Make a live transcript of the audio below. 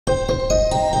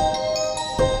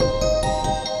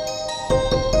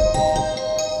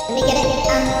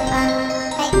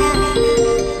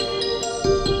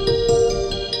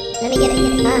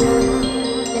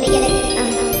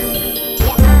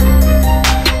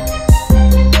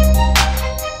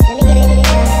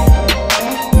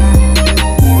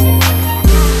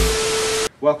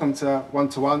welcome to One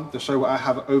to One, the show where I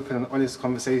have an open and honest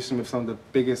conversation with some of the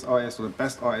biggest artists or the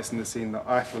best artists in the scene that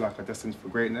I feel like are destined for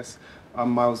greatness. I'm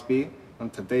Myles B.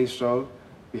 On today's show,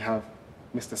 we have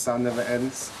Mr. Sound Never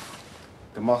Ends,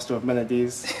 the master of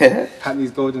melodies,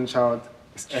 Hackney's golden child,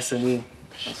 it's SNE.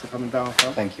 Thanks for coming down,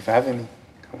 fam. Thank you for having me.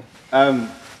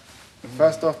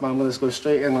 First off, man, I'm gonna just go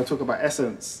straight in. I'm gonna talk about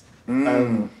Essence.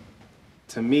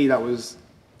 To me, that was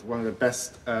one of the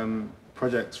best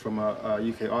projects from a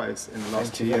UK artist in the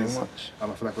last 2 years. I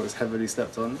feel like it was heavily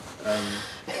slept on.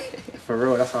 For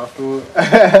real, that's how I feel.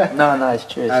 No,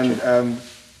 it's true. It's true. I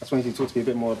just wanted you to talk to me a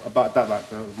bit more about that, like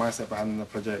the mindset behind the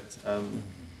project.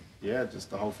 Yeah, just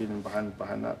the whole feeling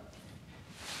behind that.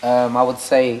 I would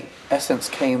say Essence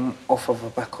came off of the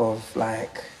back of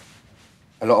like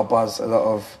a lot of buzz, a lot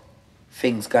of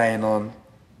things going on,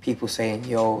 people saying,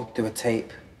 yo, do a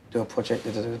tape, do a project,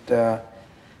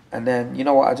 And then, you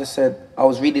know what, I just said, I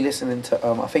was really listening to,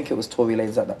 I think it was Tory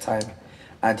Lanez at that time,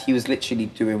 and he was literally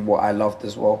doing what I loved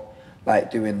as well,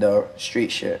 like doing the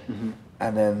street shit,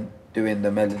 and then doing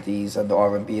the melodies and the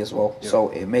R&B as well. Yep. So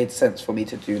it made sense for me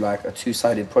to do like a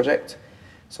two-sided project.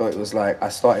 So it was like, I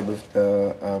started with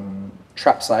the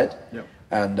trap side,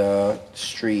 and the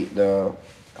street, the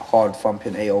hard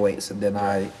thumping 808s, and then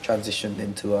I transitioned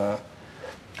into a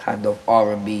kind of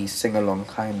R&B sing-along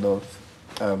kind of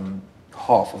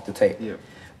half of the tape.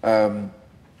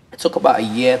 It took about a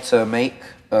year to make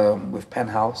with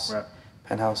Penthouse,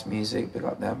 Penthouse Music, big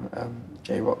up them,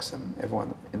 J-Rocks and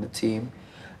everyone in the team.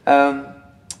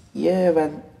 Yeah,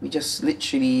 man, we just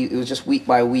literally, it was just week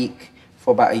by week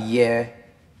for about a year,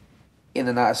 in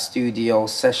and out of studio,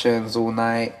 sessions all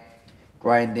night,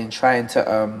 grinding, trying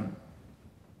to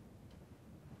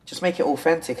just make it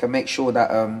authentic and make sure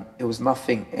that it was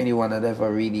nothing anyone had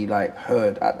ever really like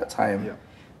heard at the time.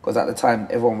 Because at the time,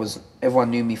 everyone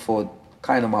knew me for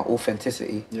kind of my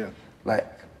authenticity. Like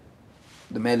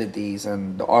the melodies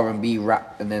and the R&B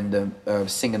rap and then the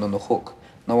singing on the hook.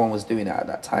 No one was doing it at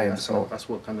that time. So that's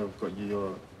what kind of got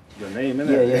you your name,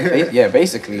 innit? Yeah,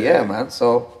 basically, yeah, man.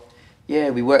 So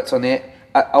yeah, we worked on it.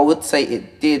 I would say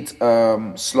it did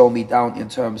slow me down in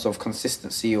terms of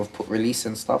consistency of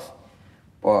releasing stuff.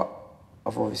 But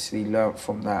I've obviously learned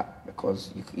from that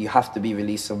because you have to be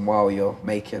releasing while you're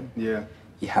making. You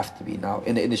have to be now,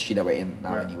 in the industry that we're in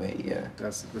now anyway,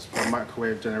 That's a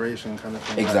microwave generation kind of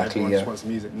thing. Exactly, like everyone just wants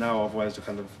music now, otherwise you're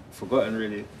kind of forgotten,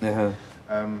 really.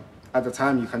 At the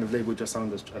time, you kind of labelled your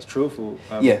sound as truthful.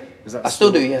 Is that I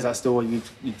still do, Is that still what you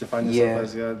define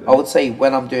yourself as? I would say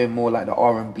when I'm doing more like the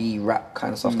R&B rap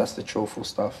kind of stuff, that's the truthful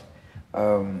stuff.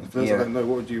 For those that don't know,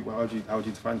 how would you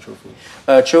define truthful?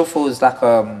 Truthful is like,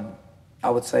 I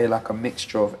would say like a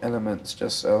mixture of elements,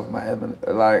 just of my element,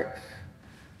 like,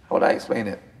 how would I explain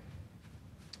it?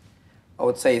 I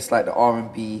would say it's like the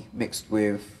R&B mixed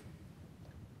with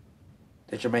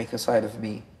the Jamaican side of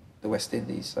me, the West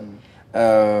Indies.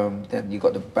 Then you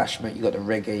got the bashment, you got the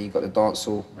reggae, you got the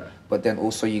dancehall, but then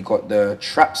also you got the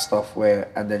trap stuff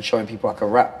and then showing people like a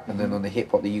rap, and then on the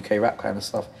hip hop, the UK rap kind of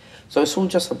stuff. So it's all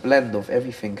just a blend of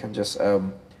everything, and just I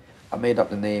made up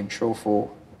the name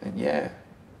Truthful, and yeah.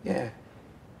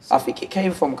 I think it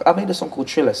came from, I made a song called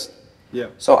Trillist.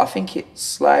 So I think it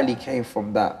slightly came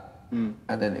from that, and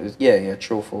then it was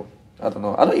Truthful. I don't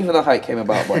know. I don't even know how it came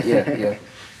about, but yeah.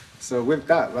 So with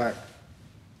that, like,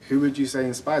 who would you say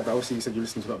inspired that? Obviously, you said you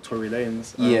listened to like Tory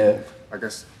Lanez. I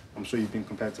guess I'm sure you've been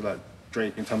compared to like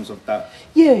Drake in terms of that.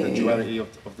 The duality of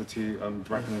the two,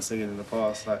 rapping and singing in the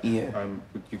past. Like,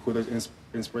 would you call those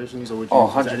inspirations, or would you? Oh,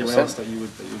 100%. Is there anyone else that you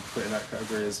would put in that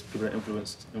category as people that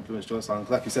influenced your sound?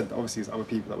 Like you said, obviously, there's other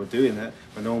people that were doing it,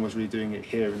 but no one was really doing it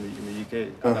here in the UK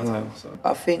at that time. So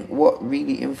I think what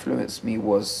really influenced me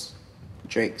was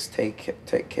Drake's Take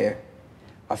Care.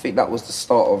 I think that was the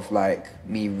start of like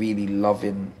me really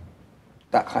loving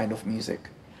that kind of music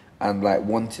and like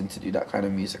wanting to do that kind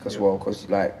of music as well, because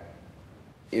like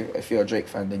if you're a Drake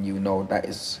fan, then you know that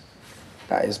is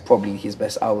probably his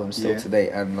best album still today.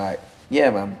 And like, yeah,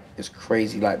 man, it's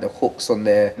crazy. Like the hooks on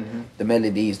there, the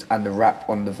melodies and the rap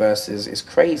on the verses, it's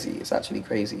crazy. It's actually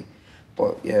crazy.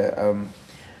 But yeah,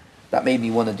 that made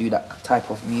me want to do that type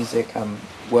of music and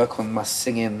work on my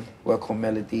singing, work on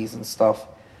melodies and stuff.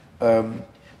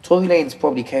 Tory Lanez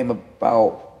probably came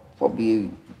about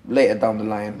later down the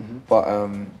line, but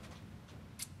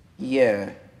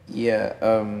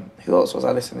who else was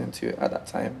I listening to at that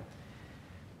time?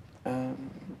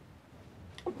 I'm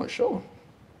not sure,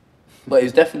 but it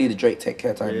was definitely the Drake Take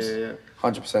Care times.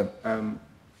 100%.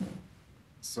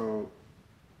 So,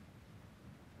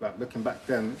 like looking back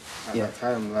then at that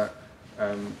time, like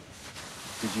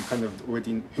did you kind of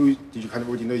already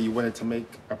know you wanted to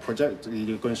make a project? Or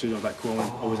you going through like cool,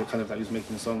 or was it kind of like you was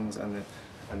making songs and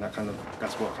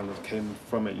that's what kind of came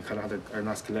from it? You kind of had a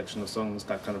nice collection of songs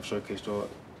that kind of showcased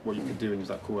what you could do, and you was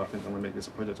like, cool, I think I'm gonna make this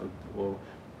a project, or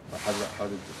how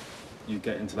did you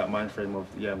get into that mind frame of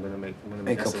I'm gonna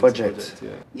make a project?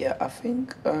 Yeah, I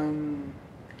think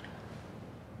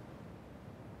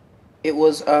it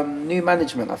was new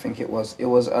management. I think it was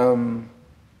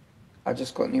I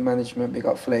just got new management. Big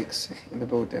up Flakes in the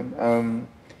building.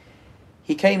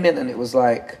 He came in and it was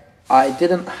like I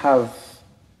didn't have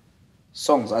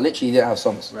songs. I literally didn't have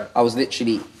songs. Right. I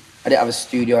didn't have a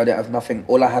studio. I didn't have nothing.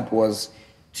 All I had was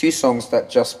 2 songs that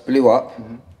just blew up,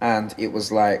 and it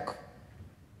was like,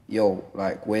 yo,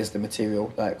 like, where's the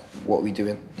material? Like, what are we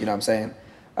doing? You know what I'm saying?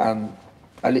 And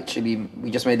we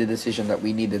just made a decision that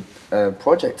we needed a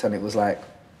project, and it was like,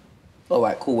 all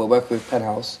right, cool, we're working with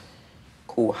Penthouse.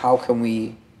 Cool, how can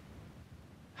we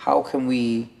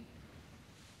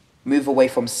move away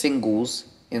from singles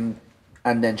and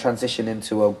then transition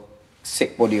into a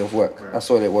sick body of work? Right. That's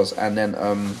all it was. And then,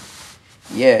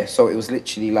 so it was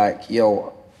literally like,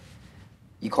 yo,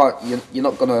 you're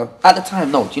not gonna, at the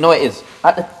time, no, do you know what it is?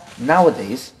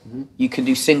 Nowadays, you can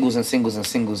do singles and singles and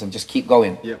singles and just keep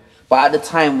going. Yeah. But at the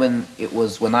time when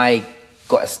I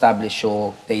got established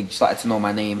or they started to know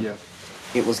my name,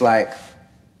 it was like,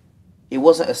 it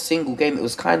wasn't a single game. It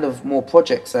was kind of more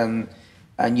projects, and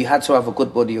you had to have a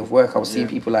good body of work. I was seeing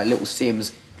people like Little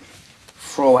Sims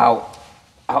throw out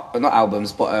not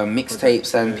albums, but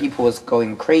mixtapes, and people was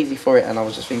going crazy for it. And I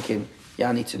was just thinking,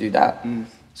 I need to do that.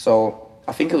 So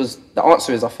I think the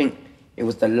answer is it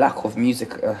was the lack of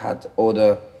music I had,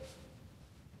 or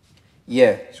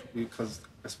because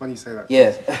it's funny you say that.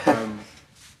 Yeah.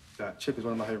 That Chip is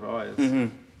one of my favorite artists,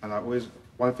 and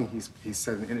one thing he's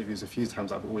said in interviews a few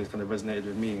times that I've always kind of resonated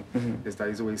with me is that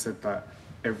he's always said that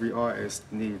every artist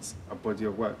needs a body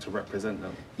of work to represent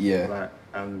them. Yeah. Like,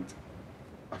 and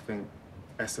I think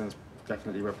Essence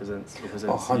definitely represents 100%. you, do you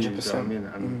know what I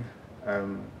mean?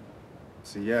 And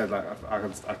so like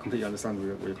I completely understand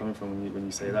where you're coming from when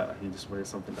you say that. Like, you just wanted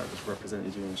something that just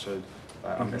represented you and showed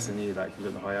like I'm SNE, like you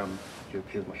don't know who I am,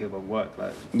 here's my work,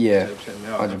 like check me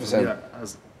out. 100%.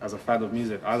 As a fan of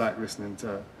music, I like listening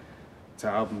to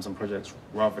albums and projects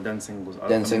rather than singles. I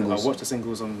watch the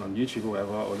singles on YouTube or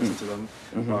whatever, or listen to them.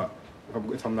 But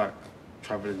if I'm like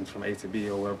traveling from A to B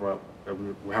or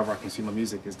wherever I consume my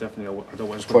music, is definitely I don't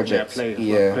want to let it play.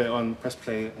 Put it on, press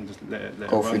play, and just let it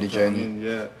go run, through the journey. I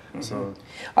mean? So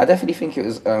I definitely think it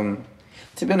was.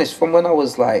 To be honest, from when I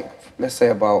was like, let's say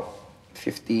about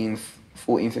 14,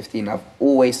 15, I've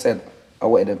always said I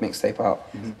wanted a mixtape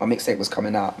out. My mixtape was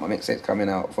coming out. My mixtape's coming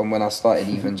out. From when I started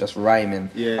even just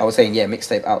rhyming, I was saying,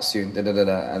 mixtape out soon, and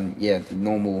the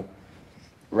normal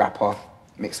rapper,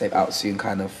 mixtape out soon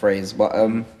kind of phrase. But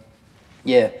I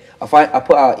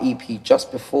put out EP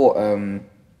just before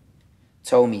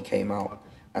Tell Me came out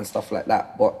and stuff like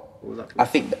that. But I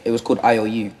think it was called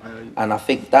IOU, and I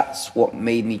think that's what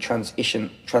made me transition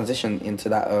into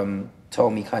that Tell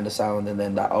Me kind of sound, and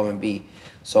then that R&B.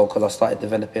 So, because I started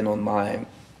developing on my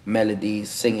melodies,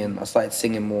 singing, I started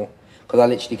singing more, because I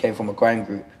literally came from a grime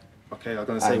group. Okay, I was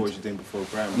going to say what you were doing before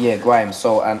grime. Yeah, grime.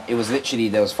 So, and it was literally,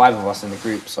 there was 5 of us in the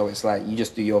group, so it's like, you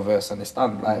just do your verse and it's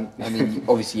done. Like, I mean,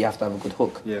 obviously you have to have a good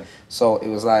hook. Yeah. So it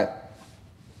was like,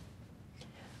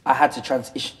 I had to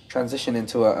transition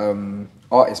into a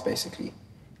artist, basically.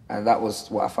 And that was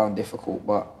what I found difficult,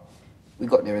 but we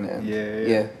got there in the end.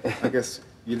 Yeah. I guess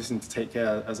you listen to Take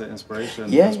Care as an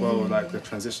inspiration as well. Like the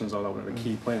transitions are like one of the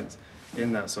key points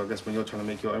in that. So I guess when you're trying to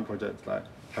make your own project, like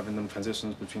having them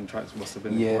transitions between tracks must have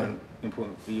been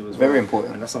important for you as well. Very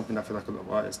important. And that's something I feel like a lot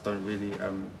of artists don't really,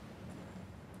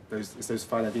 it's those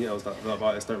finer details that a lot of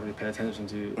artists don't really pay attention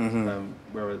to,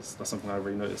 whereas that's something I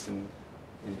really noticed in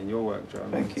your work, do you know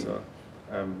what I mean? Thank you. So,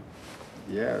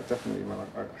 yeah, definitely, man,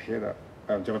 I hear that.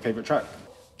 Do you have a favourite track?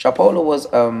 Trapola was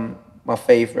my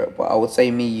favourite, but I would say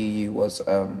Me You You was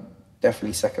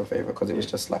definitely second favourite, because it was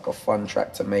just like a fun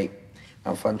track to make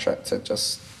and fun track to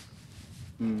just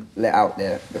let out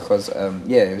there, because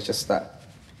it was just that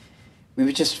we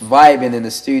were just vibing in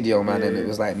the studio, man, and it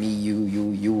was like me,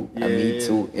 you, and me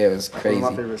too. Yeah, it was crazy.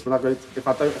 One of my favourites. When I go, if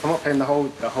I'm not playing the whole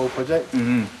project,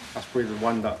 that's probably the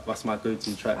one that's my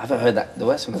go-to track. I haven't heard that. The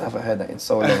worst thing is I haven't heard that in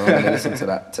so long. I'm gonna listen to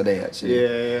that today, actually.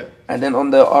 Yeah. And then on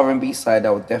the R&B side,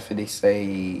 I would definitely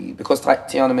say, because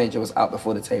Tiana Major was out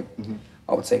before the tape,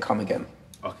 I would say Come Again.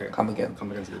 Okay. Come Again.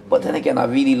 Come Again. But then again, I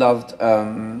really loved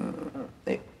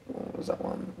what was that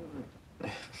one?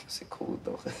 What's it called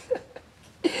though?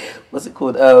 What's it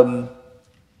called?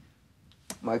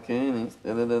 My Coolies.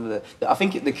 I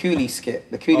think the Coolie skit.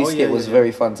 The Coolie skit was yeah.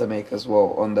 very fun to make as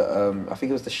well. On the I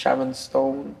think it was the Sharon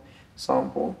Stone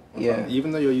sample. Yeah.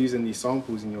 Even though you're using these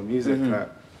samples in your music, like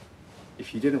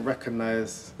if you didn't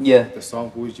recognize Yeah. the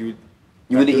samples, you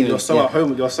wouldn't even. You're so at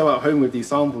home. You're so at home with these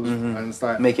samples, and it's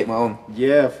like Make it my own.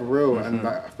 yeah, for real. And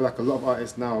like I feel like a lot of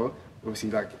artists now,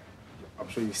 obviously, like I'm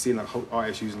sure you've seen like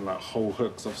artists using like whole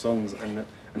hooks of songs and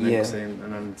then saying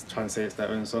and then trying to say it's their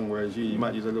own song, whereas you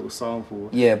might use a little sample.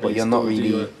 Yeah, but you're not still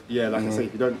do really. like I say,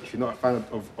 if you're not a fan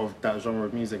of that genre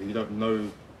of music, if you don't know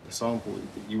the sample,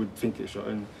 you would think it's your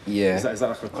own. Yeah. Is that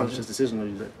like a conscious decision,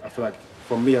 or I feel like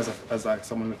for me as like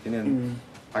someone looking in,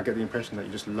 I get the impression that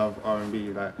you just love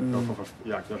R&B, like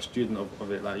you're a student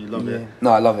of it, like you love it. No,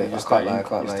 I love it. You just I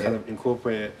can't lie. kind of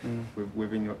incorporate it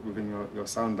within your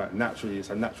sound, like naturally. It's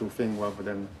a natural thing rather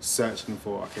than searching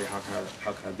for how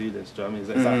can I do this? Do you know what I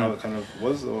mean? Is that how it kind of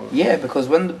was? Or? Yeah, because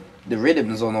when the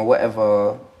rhythm's on or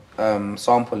whatever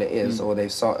sample it is, or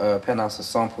they've Penthouse has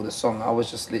sampled the song, I was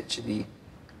just literally,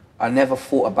 I never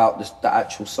thought about the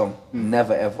actual song.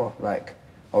 Never ever. Like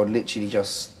I would literally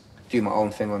just do my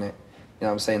own thing on it. You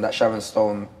know what I'm saying? That Sharon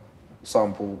Stone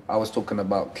sample, I was talking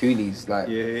about Coolies, like,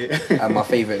 and my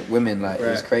favourite women, like, it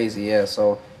was crazy, yeah.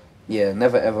 So, yeah,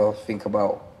 never ever think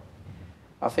about,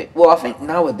 I think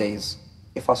nowadays,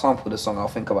 if I sample the song, I'll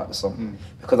think about the song.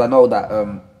 Because I know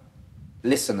that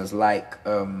listeners like,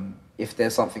 if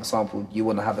there's something sampled, you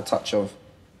want to have a touch of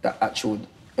the actual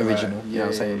original, you know what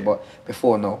I'm saying? But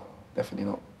before, no, definitely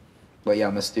not. But yeah,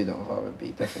 I'm a student of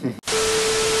R&B, definitely.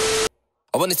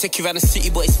 I wanna take you around the city,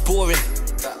 but it's boring.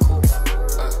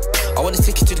 I wanna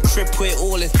take you to the crib, put it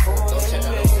all in.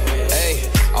 Hey,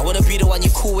 I wanna be the one you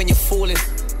call when you're falling.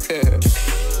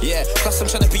 Yeah, plus I'm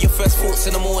trying to be your first thoughts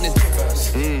in the morning.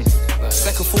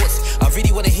 Second thoughts, I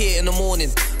really wanna hear it in the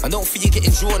morning. I don't feel you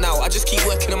getting drawn out, I just keep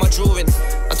working on my drawing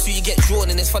until you get drawn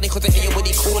in. It's funny cause I hear your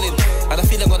body calling, and I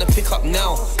feel I'm gonna pick up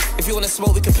now. If you wanna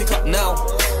smoke, we can pick up now.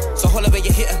 So holler where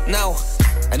you hit her now.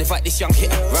 And invite this young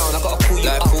hitter round, I gotta call you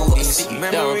like up, all these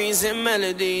memories and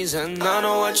melodies, and I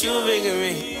know what you're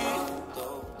figuring.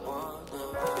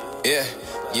 Yeah,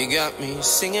 you got me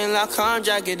singing like I'm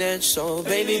jagged edge, so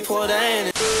baby pour that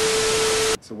in.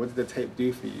 So what did the tape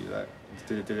do for you? Like,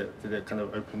 did it kind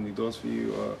of open new doors for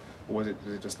you, or was it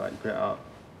just like you put it out,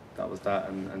 that was that,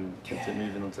 and kept it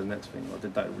moving on to the next thing? Or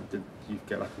did you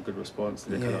get like a good response?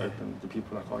 Did it kind of open the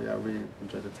people like, oh yeah, I really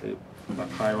enjoyed the tape, like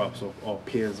higher ups or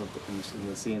peers in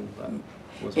the scene?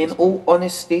 Like, in all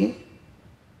honesty,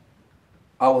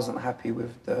 I wasn't happy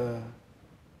with the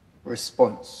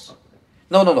response.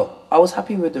 No. I was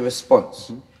happy with the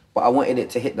response, but I wanted it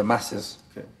to hit the masses.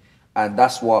 Okay. And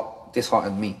that's what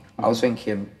disheartened me. I was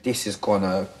thinking, this is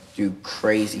gonna do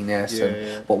craziness.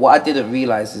 But what I didn't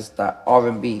realize is that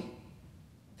R&B,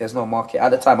 there's no market. At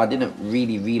the time, I didn't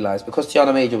really realize, because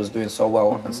Tiana Major was doing so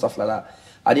well and stuff like that,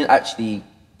 I didn't actually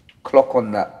clock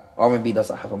on that R&B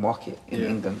doesn't have a market in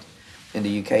England, in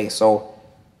the UK. So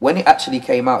when it actually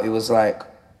came out, it was like,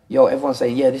 yo, everyone's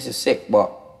saying, yeah, this is sick,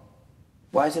 but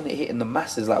why isn't it hitting the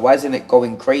masses? Like, why isn't it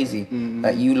going crazy?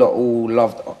 Like, you lot all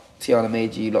loved Tiana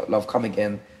Major, you lot love Come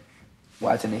Again.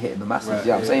 Why isn't it hitting the masses?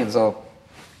 You know what I'm saying? So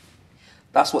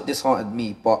that's what disheartened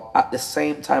me. But at the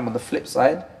same time, on the flip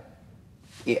side,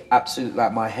 it absolutely,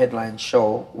 like, my headline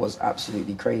show was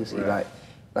absolutely crazy. Like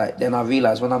then I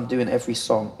realized when I'm doing every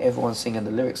song, everyone's singing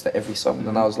the lyrics to every song.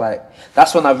 And I was like,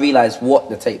 that's when I realized what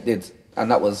the tape did. And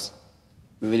that was,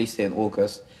 we released it in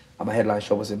August, and my headline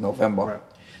show was in November.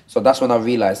 So that's when I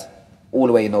realized all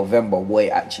the way in November what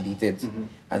it actually did.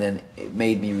 And then it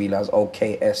made me realize,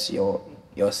 okay, you're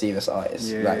a serious artist.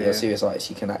 You're a serious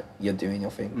artist, you're doing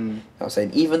your thing. You know what I'm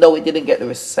saying? Even though it didn't get the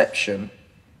reception,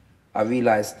 I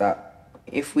realized that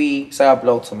if we, say I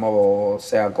blow tomorrow, or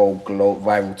say I go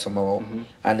viral tomorrow,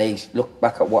 and they look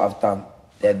back at what I've done,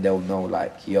 then they'll know,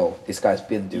 like, yo, this guy's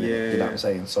been doing it. You know what I'm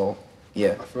saying? So,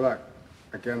 yeah. I feel like,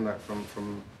 again, like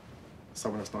from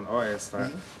someone that's not an artist,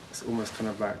 like, it's almost kind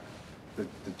of like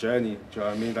the journey. Do you know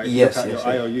what I mean? Like, you look at your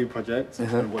IOU project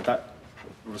and what that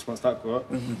response that got,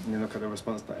 and you look at the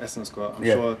response that Essence got. I'm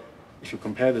sure if you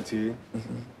compare the two,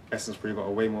 Essence probably got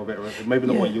a way more better, maybe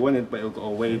not what you wanted, but it got a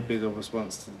way bigger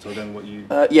response to than what you...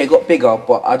 yeah, it got bigger,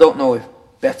 but I don't know if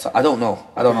better. I don't know.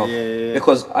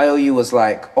 Because IOU was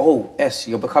like, oh,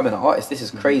 you're becoming an artist, this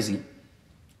is crazy.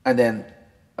 And then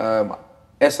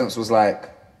Essence was like,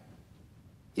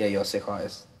 yeah, you're a sick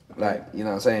artist. Like, you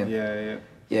know what I'm saying?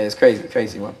 Yeah, it's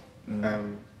crazy one.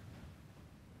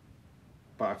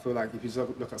 But I feel like if you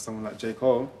look at someone like J.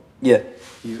 Cole,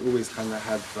 he's always kind of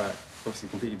had, like, obviously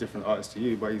completely different artist to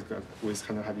you, but he's always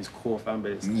kind of had his core fan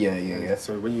base. Yeah.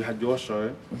 So when you had your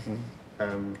show,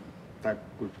 that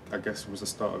I guess was the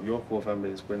start of your core fan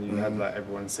base when you had like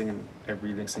everyone singing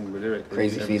every single lyric.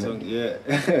 Crazy every feeling. song.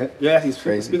 Yeah, yeah. He's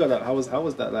Crazy. Speak of that. How was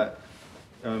that like?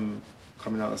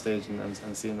 Coming out on stage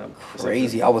and seeing that.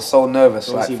 Crazy. I was so nervous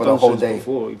like for the whole day.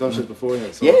 You've done shows before,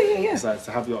 innit? So yeah. It's like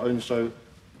to have your own show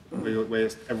where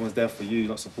everyone's there for you,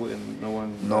 not supporting no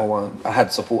one. No one. I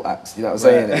had support acts. You know what I'm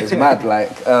saying? It was mad.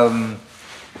 Like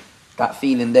that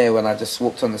feeling there when I just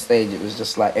walked on the stage. It was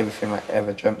just like everything I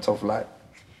ever dreamt of. Like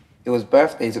it was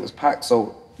birthdays. It was packed.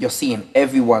 So you're seeing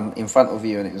everyone in front of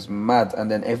you, and it was mad. And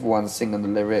then everyone's singing the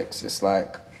lyrics. It's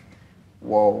like.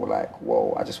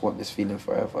 Whoa, I just want this feeling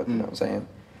forever, you know what I'm saying?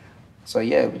 So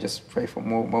yeah, we just pray for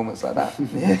more moments like that.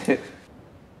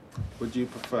 What do you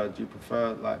prefer? Do you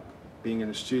prefer like being in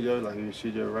the studio, like you're a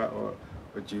studio rat, or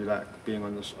do you like being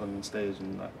on stage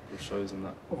and like with shows and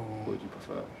that? What would you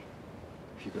prefer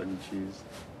if you could only choose?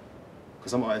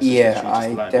 Because some artists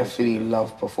I definitely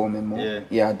love performing more.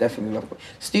 Yeah, I definitely love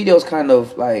studio's kind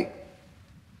of like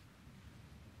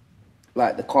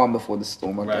the calm before the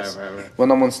storm, I guess. Right. When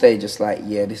I'm on stage, it's like,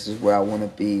 yeah, this is where I want to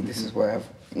be. This is where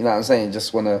you know what I'm saying?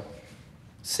 Just want to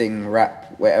sing,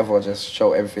 rap, whatever, just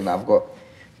show everything that I've got,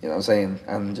 you know what I'm saying?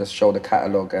 And just show the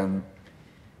catalogue and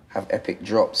have epic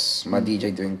drops. My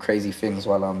DJ doing crazy things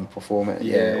while I'm performing.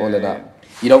 All of that.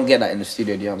 You don't get that in the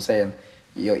studio, you know what I'm saying?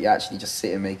 You're actually just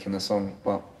sitting making a song,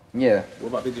 but yeah. What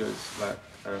about videos? Like,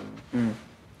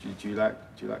 do you like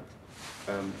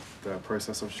the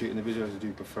process of shooting the videos, or do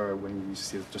you prefer when you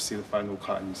just see the final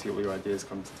cut and you see all your ideas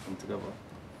come together?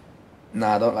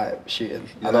 Nah, I don't like shooting.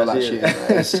 I don't like shooting.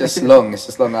 It's just long.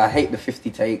 I hate the 50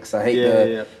 takes. I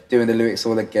hate doing the lyrics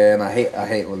all again. I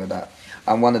hate all of that.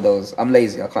 I'm one of those. I'm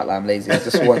lazy. I can't lie. I'm lazy. I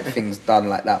just want things done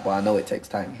like that, but I know it takes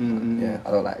time. Yeah,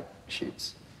 I don't like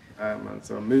shoots. Man.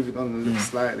 So moving on a little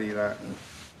slightly, like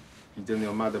you did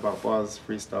your Mad About Bars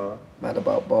freestyle. Mad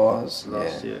About Bars.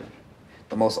 Last year.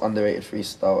 The most underrated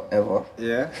freestyle ever.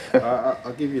 Yeah,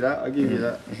 I'll give you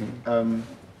that.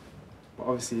 But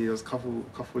obviously there was a couple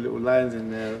little lines in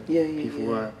there. People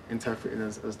were interpreting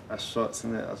as shots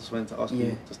in it. I just wanted to ask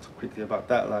you just quickly about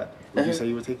that. Like, would you say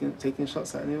you were taking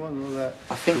shots at anyone, or that?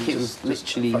 I think it was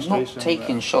literally not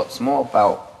taking shots, more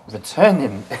about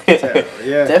returning.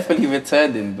 Definitely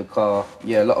returning, because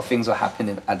a lot of things were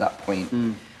happening at that point.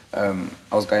 I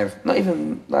was going, not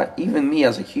even like even me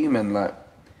as a human, like.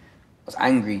 I was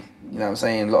angry, you know what I'm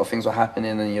saying? A lot of things were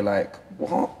happening and you're like,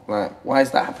 what? Like, why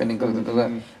is that happening?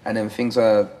 And then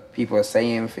people are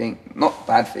saying things, not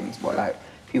bad things, but like,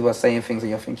 people are saying things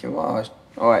and you're thinking, well,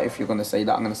 all right, if you're going to say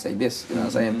that, I'm going to say this, you know what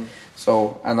I'm saying?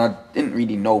 So, and I didn't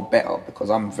really know better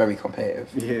because I'm very competitive.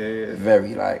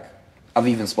 Very, like, I've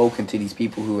even spoken to these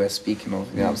people who are speaking of,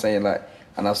 you know what I'm saying? Like,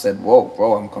 and I've said, whoa,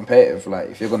 bro, I'm competitive.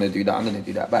 Like, if you're going to do that, I'm going to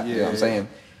do that back, you know what I'm saying?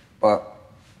 But,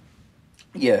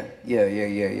 yeah. So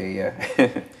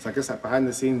I guess like behind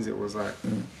the scenes, it was like,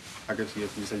 I guess you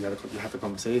said you had the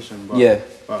conversation,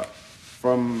 but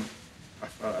from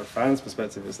a fan's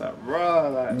perspective, it's like raw.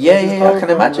 Like, I can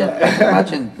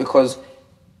imagine because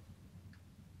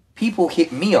people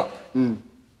hit me up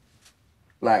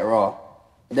like raw.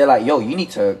 They're like, yo, you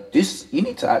need to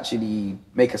actually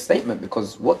make a statement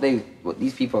because what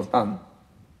these people have done,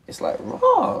 it's like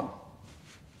raw.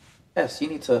 Yes, you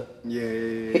need to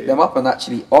hit them up and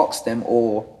actually ask them,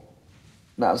 or, you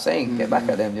know what I'm saying, get back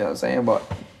at them, you know what I'm saying? But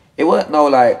it weren't no,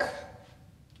 like,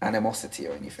 animosity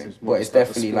or anything. But it's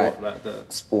definitely like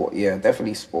sport,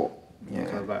 definitely sport. Yeah.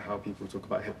 Kind of like how people talk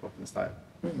about hip-hop and stuff.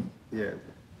 Cool,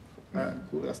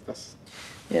 that's...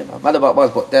 Yeah, man, Mad About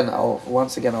Bars, but then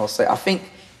I'll say, I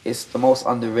think it's the most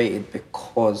underrated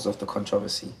because of the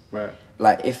controversy. Right.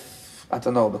 Like, I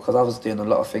don't know, because I was doing a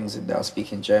lot of things in there. I was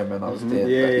speaking German. I was doing,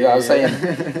 you know what I'm saying?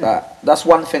 That's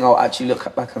one thing I'll actually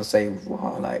look back and say,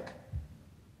 wow, like,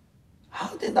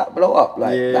 how did that blow up?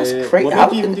 Like, that's crazy.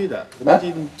 What made you even do that? What made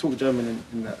you even talk German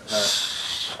in that?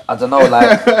 I don't know,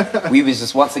 like, we was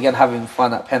just once again having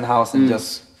fun at Penthouse and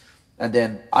and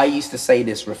then I used to say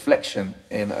this reflection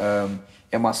in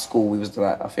my school. We was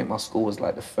like, I think my school was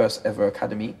like the first ever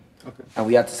academy. Okay. And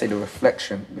we had to say the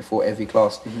reflection before every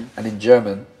class. And in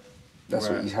German, that's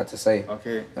what you had to say.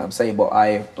 Okay. You know what I'm saying, but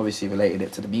I obviously related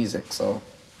it to the music, so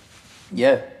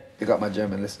yeah, pick up my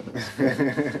German listeners.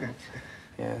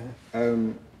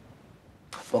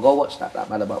 But go watch that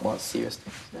Mad About Bars, serious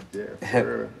things. Yeah,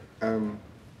 for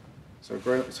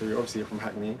real. So you're obviously from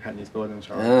Hackney's Golden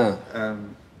Child.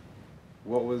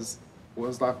 What was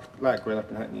like growing up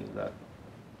in Hackney? Like,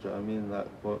 do you know what I mean? Like,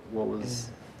 what was?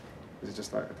 Was it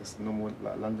just like this normal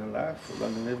like London life or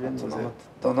London living?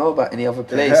 Don't know about any other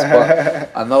place, but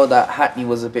I know that Hackney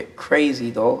was a bit crazy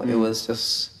though. It was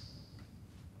just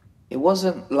it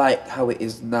wasn't like how it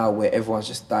is now where everyone's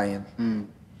just dying.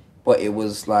 But it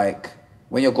was like,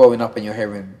 when you're growing up and you're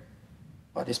hearing,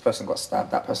 oh, this person got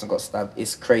stabbed, that person got stabbed,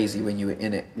 it's crazy when you were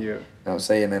in it. Yeah. You know what I'm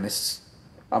saying? And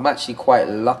I'm actually quite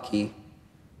lucky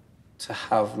to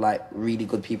have like really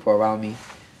good people around me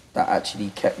that actually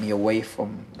kept me away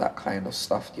from that kind of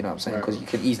stuff, you know what I'm saying? Because you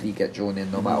can easily get drawn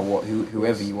in no matter what,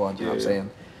 whoever you are, you know what I'm saying?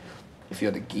 If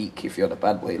you're the geek, if you're the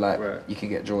bad boy, like, you can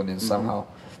get drawn in somehow.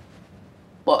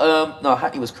 But, no,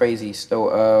 Hackney was crazy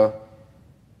still.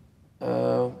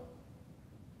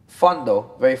 Fun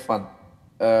though, very fun.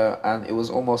 And it was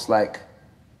almost like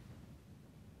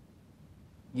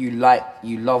you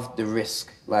love the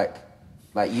risk, like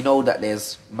you know that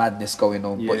there's madness going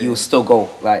on, but you'll still go,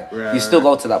 like you still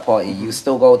go to that party, you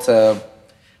still go to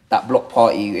that block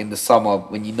party in the summer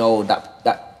when you know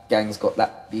that gang's got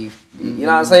that beef, you know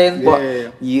what I'm saying?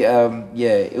 But you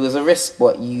it was a risk,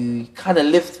 but you kind of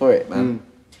lived for it, man.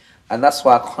 And that's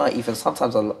why I can't even,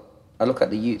 sometimes I look at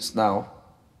the youths now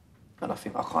and I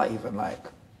think I can't even like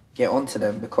get onto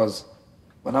them, because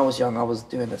when I was young, I was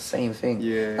doing the same thing.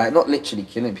 Like, not literally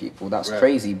killing people, that's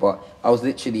crazy, but I was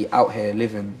literally out here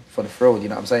living for the thrill, you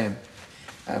know what I'm saying?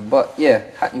 But yeah,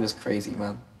 Hackney was crazy,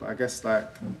 man. But I guess, like,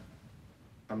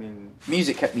 I mean...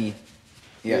 music kept me,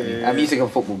 and music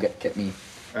and football kept me.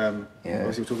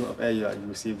 Obviously, we're talking of air, like, you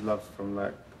received love from,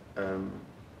 like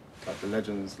the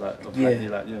legends, like, of Hackney,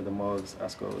 like, you know, the Myles,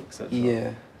 Asco,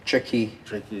 etc. Tricky,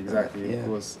 exactly, of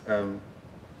course.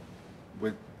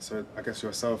 So I guess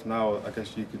yourself now, I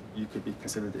guess you could be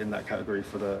considered in that category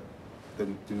for the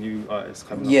new artists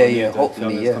coming up.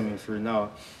 Hopefully, coming through now.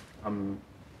 And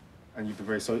you've been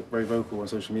very vocal on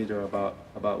social media about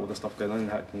all the stuff going on in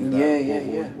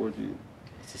Hackney. What would you,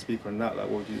 to speak on that? Like,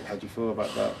 how do you feel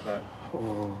about that? Like,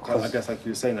 I guess, like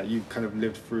you were saying, that you kind of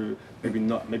lived through maybe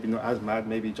not as mad,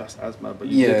 maybe just as mad, but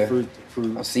you lived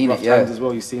through I've seen rough it, times as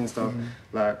well. You've seen stuff.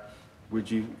 Like,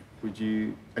 would you,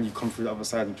 and you come through the other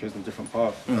side and chosen a different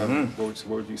path. What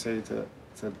would you say to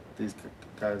these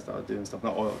guys that are doing stuff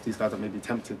now, or these guys that may be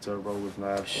tempted to roll with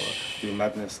knives or do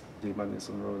madness on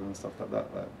the road and stuff like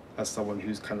that? Like, as someone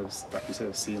who's kind of, like you said,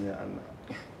 have seen it and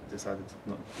decided to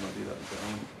not do that.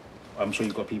 I'm sure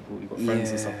you've got friends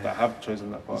and stuff that have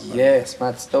chosen that path. It's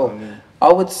mad still.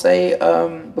 I would say,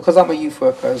 because I'm a youth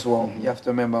worker as well, you have to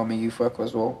remember I'm a youth worker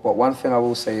as well, but one thing I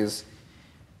will say is,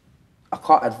 I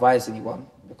can't advise anyone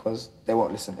because they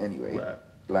won't listen anyway.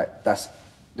 Like, that's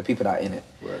the people that are in it.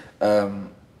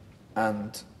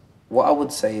 And what I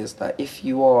would say is that if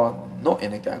you are not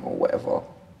in a gang or whatever,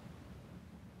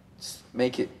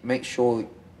 make sure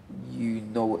you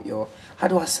know what you're, how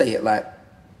do I say it? Like,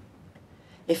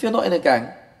 if you're not in a gang,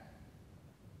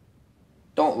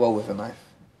 don't roll with a knife.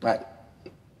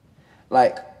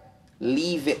 Like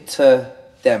leave it to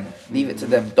them. Leave it to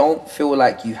them. Don't feel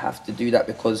like you have to do that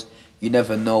because you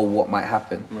never know what might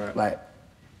happen. Like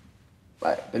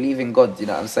believe in God, you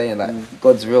know what I'm saying? Like,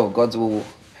 God's real. God will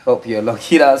help you along,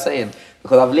 you know what I'm saying?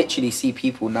 Because I've literally seen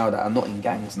people now that are not in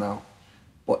gangs now,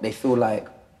 but they feel like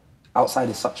outside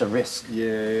is such a risk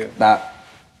that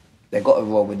they got to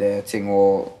roll with their thing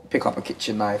or pick up a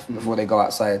kitchen knife before they go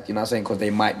outside, you know what I'm saying? Because they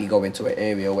might be going to an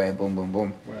area where boom, boom,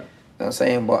 boom. You know what I'm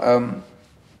saying? But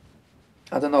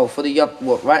I don't know, for the young,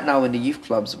 right now in the youth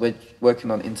clubs, we're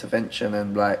working on intervention,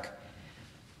 and like,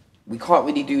 we can't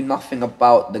really do nothing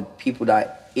about the people that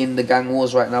are in the gang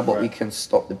wars right now, but we can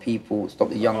stop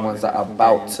the young ones that are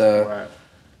about to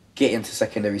get into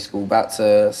secondary school, about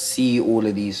to see all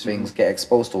of these things, get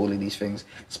exposed to all of these things,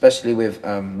 especially with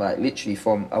like literally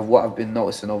from what I've been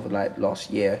noticing over like last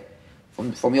year,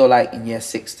 from your like in year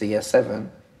 6 to year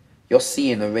 7, you're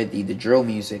seeing already the drill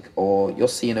music, or you're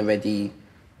seeing already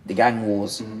the gang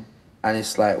wars, and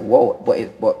it's like, whoa,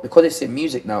 but because it's in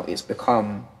music now, it's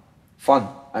become fun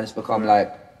and it's become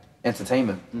like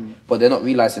entertainment, but they're not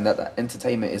realizing that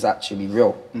entertainment is actually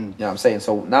real. You know what I'm saying?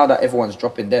 So now that everyone's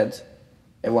dropping dead,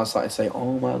 everyone's starting to say,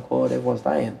 oh my God, everyone's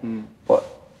dying. But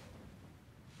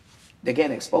they're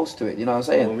getting exposed to it, you know what I'm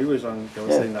saying? When we were young, they were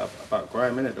saying that about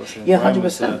grime, innit? They were saying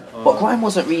 100%. But grime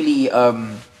wasn't really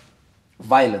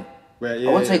violent. I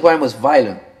wouldn't say grime was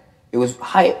violent. It was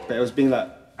hype. But it was being like,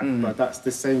 but that's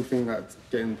the same thing that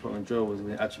getting put on drill was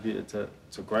being attributed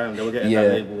to grime. They were getting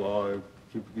that label,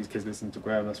 these kids listen to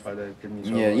grime, that's why they're giving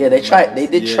each other. They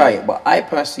did try it, but I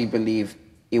personally believe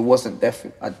it wasn't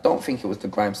definitely, I don't think it was the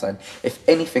grime side. If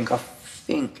anything, I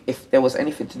think if there was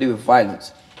anything to do with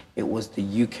violence, it was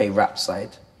the UK rap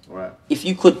side. If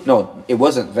you could, no, it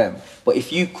wasn't them, but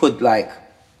if you could like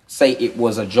say it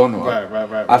was a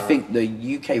genre, I think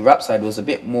the UK rap side was a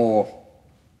bit more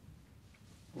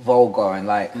vulgar and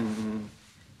like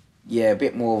yeah, a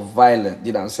bit more violent.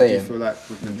 You know what I'm saying? Do you feel like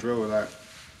with the drill, like,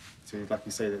 so like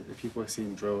you say, that if people are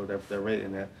seeing drill, they're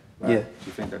rating it. Like, Yeah. Do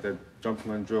you think that they're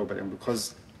jumping on drill, but then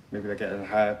because maybe they're getting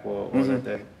hype or they're, do you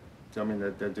know what I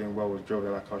mean? They're doing well with drill.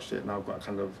 They're like, oh shit, now I've got to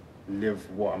kind of live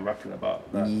what I'm rapping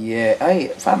about. Like, Yeah, hey,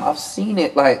 fam, I've seen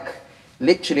it, like,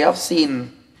 literally, I've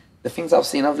seen, the things I've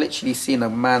seen, I've literally seen a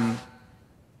man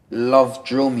love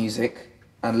drill music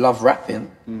and love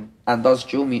rapping and does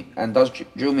drill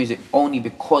music only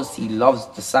because he loves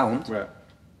the sound. right.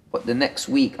 But the next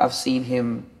week, I've seen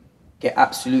him get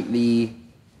absolutely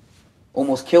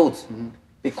almost killed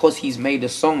because he's made a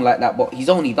song like that. But he's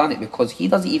only done it because he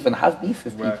doesn't even have beef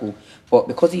with people. But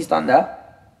because he's done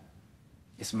that,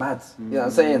 it's mad. You know what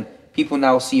I'm saying? People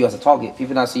now see you as a target.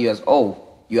 People now see you as, oh,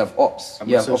 you have ops. And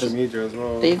You have social ops. media as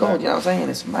well. There you go. Like, You know what I'm saying?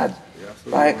 It's mad. Yeah,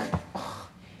 absolutely. Like,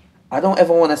 I don't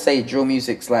ever want to say drill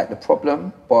music's like the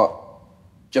problem, but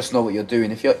just know what you're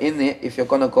doing. If you're in it, if you're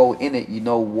gonna go in it, you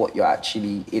know what you're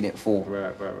actually in it for.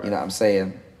 Right. You know what I'm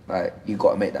saying? Like, you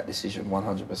got to make that decision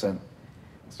 100%.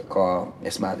 Because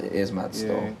it's mad. It is mad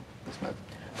still. Yeah. It's mad.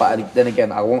 But then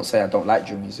again, I won't say I don't like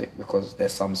drill music because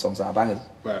there's some songs that are bangers.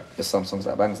 Right. There's some songs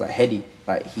that are bangers. Like Heady,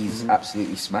 like he's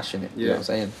absolutely smashing it. You know what I'm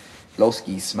saying?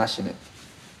 Lowski's smashing it.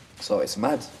 So it's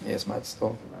mad. Yeah, it's mad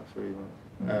still. I feel you,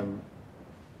 man.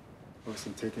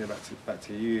 Obviously, taking it back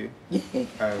to you.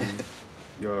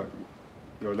 Yeah.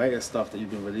 Your latest stuff that you've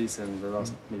been releasing the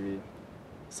last maybe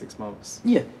 6 months.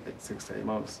 Yeah. 6 to 8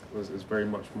 months was very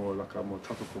much more like a more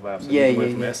tropical vibe. So Yeah, you went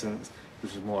yeah, from yeah. Essence,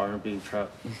 which is more R&B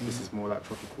trap. This is more like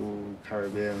tropical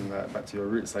Caribbean, like back to your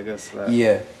roots, I guess. Like,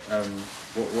 Yeah.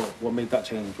 What made that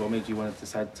change? What made you want to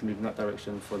decide to move in that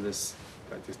direction for this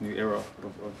new era of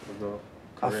your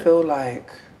career?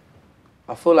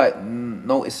 I feel like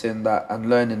noticing that and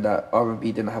learning that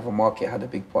R&B didn't have a market had a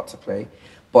big part to play.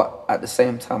 But at the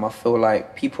same time, I feel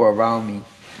like people around me,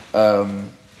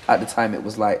 at the time it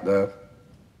was like the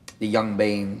Young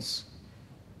Banes,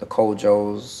 the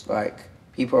Kojos, like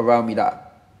people around me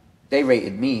that they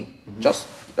rated me just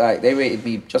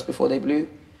before they blew. You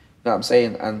know what I'm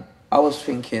saying? And I was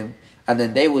thinking, and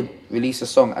then they would release a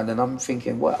song, and then I'm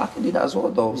thinking, well, I can do that as well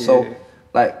though. Yeah. So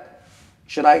like,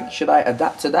 should I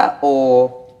adapt to that,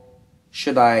 or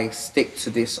should I stick to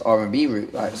this R&B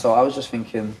route? Like, so I was just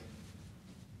thinking,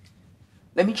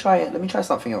 let me try it. Let me try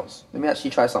something else. Let me actually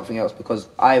try something else, because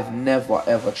I've never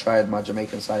ever tried my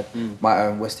Jamaican side, my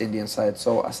West Indian side.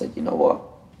 So I said, you know what?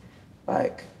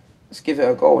 Like, let's give it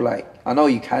a go. Like, I know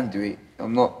you can do it.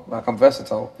 I'm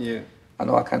versatile. Yeah. I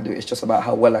know I can do it. It's just about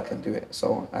how well I can do it.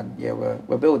 So, and yeah,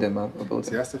 we're building, man. We're building.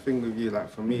 See, that's the thing with you. Like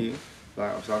for me,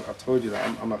 like I've told you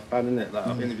that I'm a fan in it. Like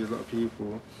I've interviewed a lot of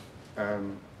people,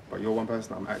 but you're one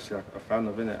person I'm actually like a fan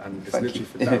of in it, and it's Thank literally you.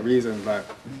 for that reason. Like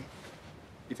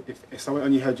if someone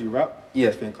only heard you rap,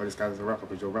 Yeah. they think, oh, this guy's a rapper,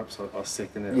 because your raps are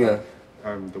sick in it. Yeah.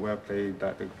 Like, the wordplay,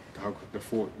 like the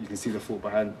thought, you can see the thought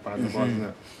behind the bars, in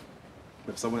it.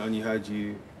 If someone only heard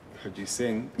you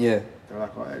sing, Yeah. they're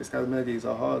like, oh, hey, this guy's melodies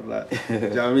are hard. Like, do you know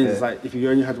what I mean? It's like if you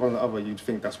only had one or the other, you'd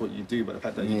think that's what you do. But the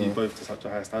fact that you do both to such a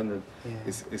high standard,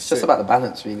 it's It's sick. just about the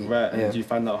balance, really. Right, and Yeah. do you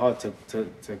find that hard to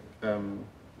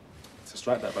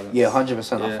strike that balance? Yeah,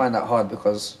 100%. I Yeah. find that hard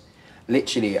because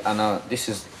literally, and this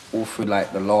is all through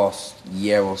like the last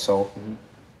year or so,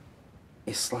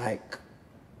 it's like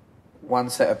one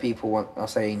set of people are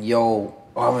saying, yo,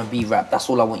 R&B rap, that's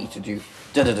all I want you to do.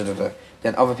 Da-da-da-da-da.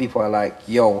 Then other people are like,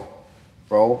 yo,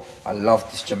 bro, I love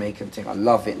this Jamaican thing. I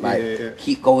love it. Like,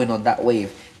 keep going on that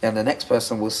wave. Then the next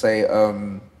person will say,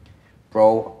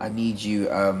 bro, I need you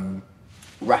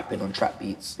rapping on trap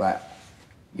beats. Like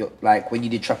when you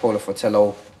did Trapola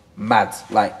Fratello, mad.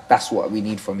 Like, that's what we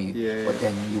need from you. But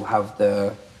then you have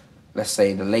let's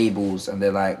say the labels, and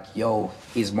they're like, yo,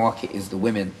 his market is the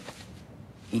women.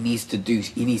 He needs to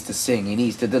sing, he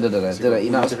needs to da-da-da-da. You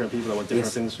know, different people that want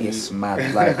different things from it's you.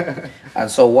 mad. Like, and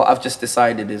so what I've just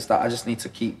decided is that I just need to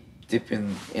keep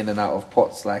dipping in and out of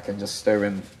pots, like, and just stir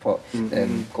in pot,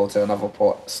 then go to another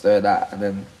pot, stir that, and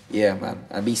then, yeah, man,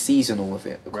 and be seasonal with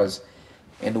it, because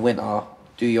in the winter,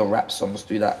 do your rap songs,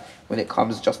 do that. When it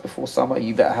comes just before summer,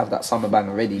 you better have that summer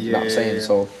banger ready, you know what I'm saying?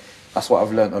 So that's what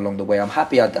I've learned along the way. I'm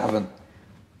happy I haven't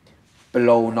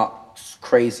blown up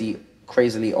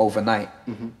crazily overnight,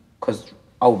 because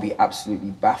I will be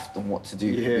absolutely baffed on what to do.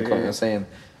 You know what I'm saying?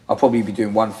 I'll probably be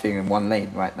doing one thing in one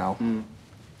lane right now.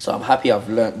 So I'm happy I've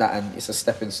learned that, and it's a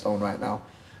stepping stone right now.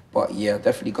 But yeah,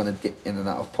 definitely gonna dip in and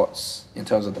out of pots in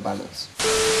terms of the balance.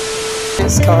 He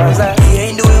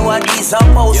ain't doing what he's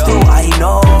supposed to. I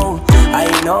know.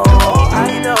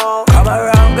 Come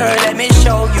around, girl, let me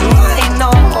show you. I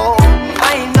know.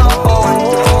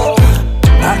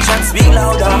 Actions speak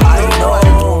louder. I know.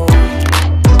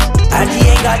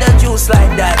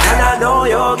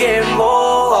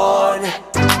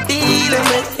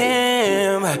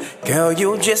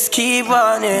 keep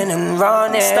running and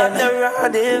running. Stop the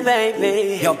running,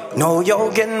 baby. Yo, know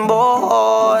you're getting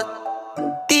bored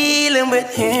dealing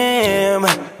with him.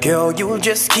 Girl, you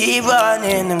just keep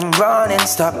running and running.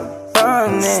 Stop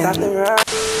running. Stop the run.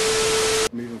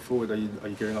 Moving forward, are you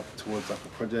gearing up towards like a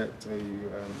project? Are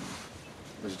you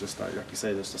was it just like you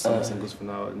say, just the summer singles for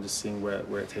now and just seeing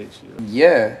where it takes you?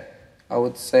 Yeah, I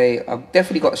would say I've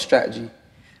definitely got a strategy.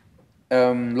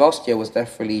 Last year was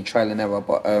definitely trial and error,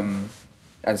 but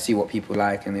and see what people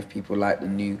like and if people like the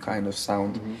new kind of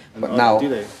sound. But now, do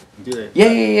they?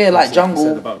 Yeah, like jungle.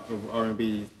 Said about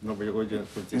R&B, not really audience,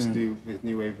 but this new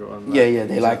wave you're on. Like, yeah,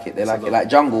 they like it. They like it. Like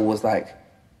jungle was like,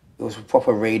 it was a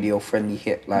proper radio friendly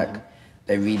hit. Like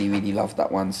they really loved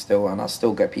that one still, and I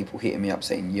still get people hitting me up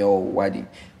saying, "Yo, why do you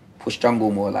push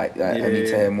jungle more? Like I need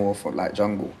to hear more from like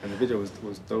jungle." And the video was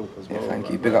dope as well.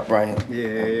 Thank you. Big up Brian.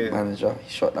 Manager. He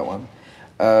shot that one.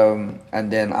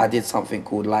 And then I did something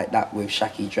called Like That with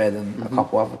Shaki Dread and a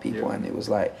couple other people, and it was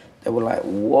like, they were like,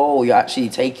 whoa, you're actually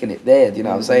taking it there, do you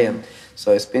know what I'm saying?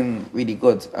 So it's been really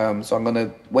good. So I'm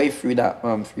gonna wade through that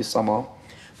through summer,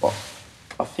 but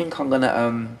I think I'm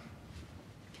gonna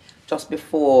just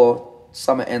before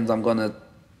summer ends, I'm gonna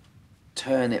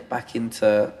turn it back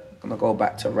into, gonna go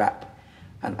back to rap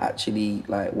and actually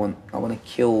like I wanna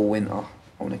kill winter.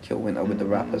 I wanna kill winter with the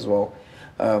rap as well.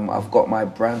 I've got my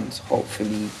brand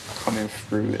hopefully coming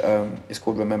through. It's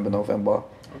called Remember November,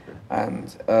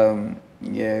 and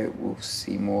yeah, we'll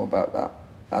see more about that.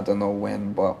 I don't know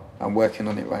when, but I'm working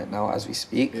on it right now as we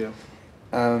speak. Yeah,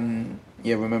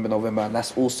 Remember November, and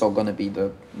that's also gonna be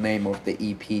the name of the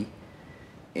EP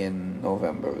in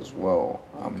November as well.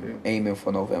 I'm aiming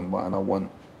for November, and I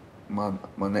want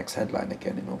my next headline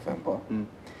again in November.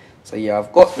 So yeah,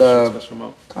 I've got the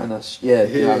kind of you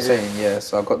know what I'm saying. Yeah,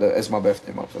 so I've got it's my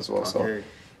birthday month as well.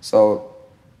 So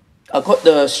I got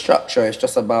the structure. It's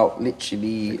just about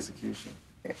literally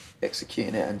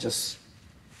executing it and just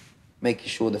making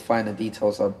sure the finer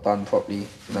details are done properly.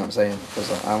 You know what I'm saying? Because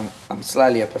I'm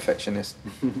slightly a perfectionist,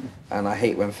 and I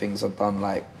hate when things are done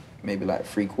like maybe like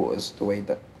 3/4 the way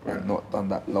that not done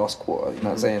that last quarter. You know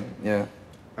what I'm saying? Yeah.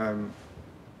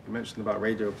 You mentioned about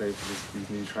radio play for these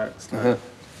new tracks. Like,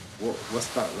 what's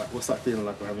that like? What's that feeling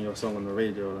like having your song on the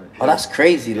radio? Like, oh, that's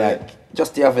crazy! Like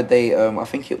just the other day, I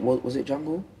think it was it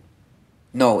Jungle?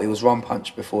 No, it was Rum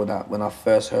Punch before that. When I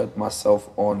first heard myself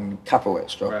on Capo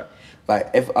Extra, like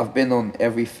I've been on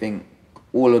everything,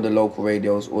 all of the local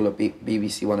radios, all of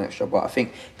BBC One Extra, but I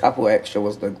think Capo Extra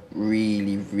was the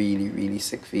really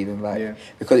sick feeling, like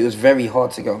because it was very hard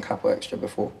to get on Capo Extra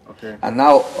before. And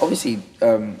now, obviously,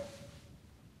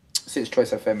 since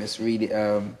Choice FM, it's really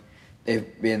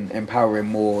they've been empowering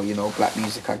more, you know, black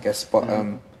music, I guess. But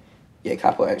yeah,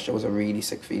 Capo Extra was a really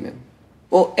sick feeling.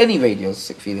 Well, any radio's a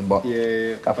sick feeling, but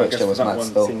Capo Extra was mad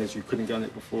still. Seeing as you couldn't get on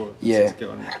it before. Yeah,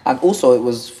 and also it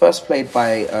was first played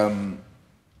by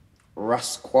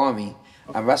Ras Kwame,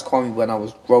 and Ras Kwame, when I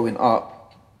was growing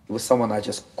up, it was someone I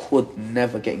just could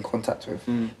never get in contact with.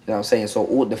 You know what I'm saying? So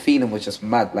all the feeling was just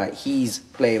mad. Like he's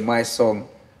playing my song,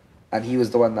 and he was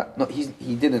the one that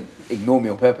he didn't ignore me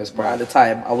on purpose, but at the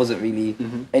time I wasn't really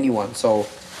anyone. So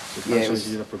yeah, it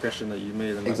was the progression that you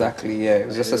made. And exactly. Yeah, it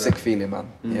was just a sick feeling, man.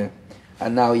 Yeah,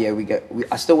 and now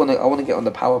I still want to get on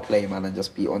the power play, man, and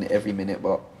just be on it every minute,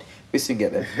 but we soon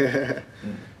get there.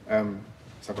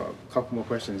 So I've got a couple more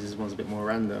questions. This one's a bit more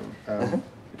random.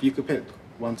 If you could pick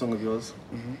one song of yours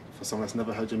for someone that's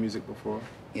never heard your music before,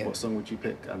 what song would you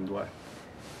pick and why?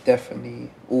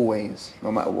 Definitely, always,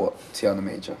 no matter what, Tiana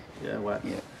Major. Yeah, why?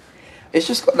 Yeah, it's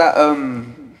just got that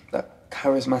that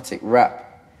charismatic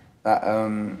rap, that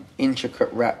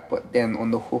intricate rap, but then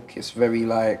on the hook, it's very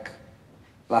like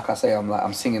I say,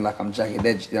 I'm singing like I'm Jagged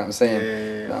Edge. You know what I'm saying?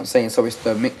 You know what I'm saying? So it's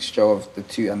the mixture of the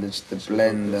two and the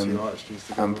blend,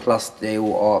 and plus they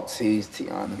all artists,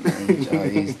 Tiana Major.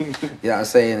 You know what I'm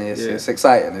saying? It's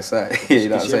exciting. It's like, you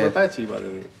know what I'm saying? She ever to you, by the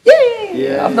way?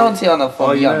 Yeah. I've known Tiana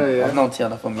from young. I've known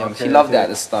Tiana from young. She loved it at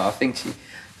the start. I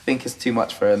think it's too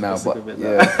much for her now, but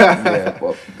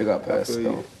but big up her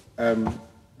still. And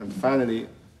finally,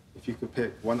 if you could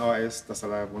pick one artist that's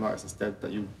alive, one artist that's dead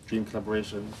that you dream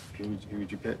collaboration, who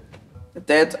would you pick?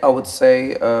 Dead, I would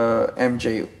say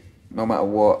MJ. No matter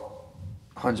what,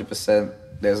 100%.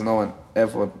 There's no one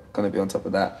ever gonna be on top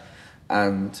of that.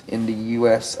 And in the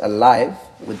US, alive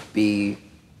would be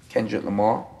Kendrick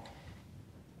Lamar.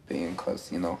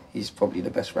 Because, you know, he's probably the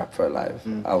best rapper alive,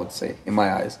 I would say, in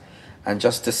my eyes. And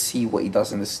just to see what he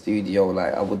does in the studio,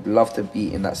 like, I would love to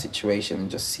be in that situation and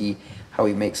just see how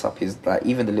he makes up his, like,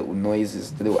 even the little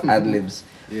noises, the little ad-libs.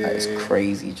 It's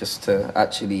crazy just to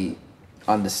actually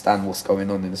understand what's going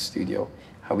on in the studio,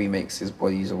 how he makes his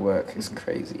bodies work. It's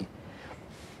crazy.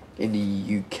 In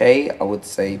the UK, I would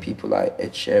say people like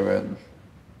Ed Sheeran.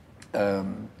 I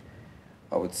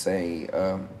would say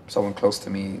someone close to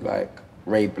me like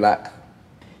Ray Black.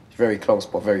 She's very close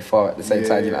but very far at the same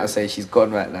time. You know what I'm saying? She's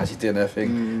gone right now. She's doing her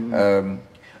thing.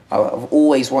 I've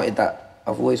always wanted that.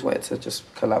 I've always wanted to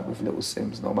just collab with Little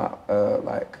Sims, no matter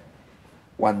like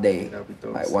one day. That'd be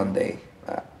dope, like one day.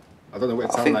 I don't know what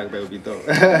it sounds like, but it would be dope.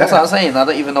 That's what I'm saying. I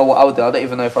don't even know what I would do. I don't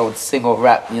even know if I would sing or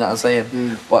rap. You know what I'm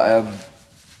saying?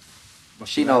 But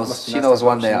she knows. She knows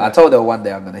one day. I told her one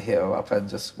day I'm gonna hit her up and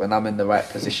just when I'm in the right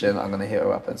position, I'm gonna hit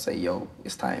her up and say, "Yo,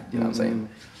 it's time." You know what I'm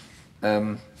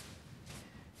saying?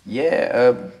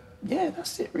 Yeah,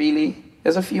 that's it really.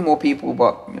 There's a few more people,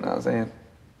 but you know what I'm saying.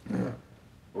 Yeah.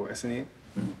 Well, SNE,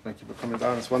 thank you for coming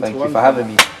down. It's 1-to-1. Thank you for having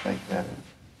me. Thank you for having me.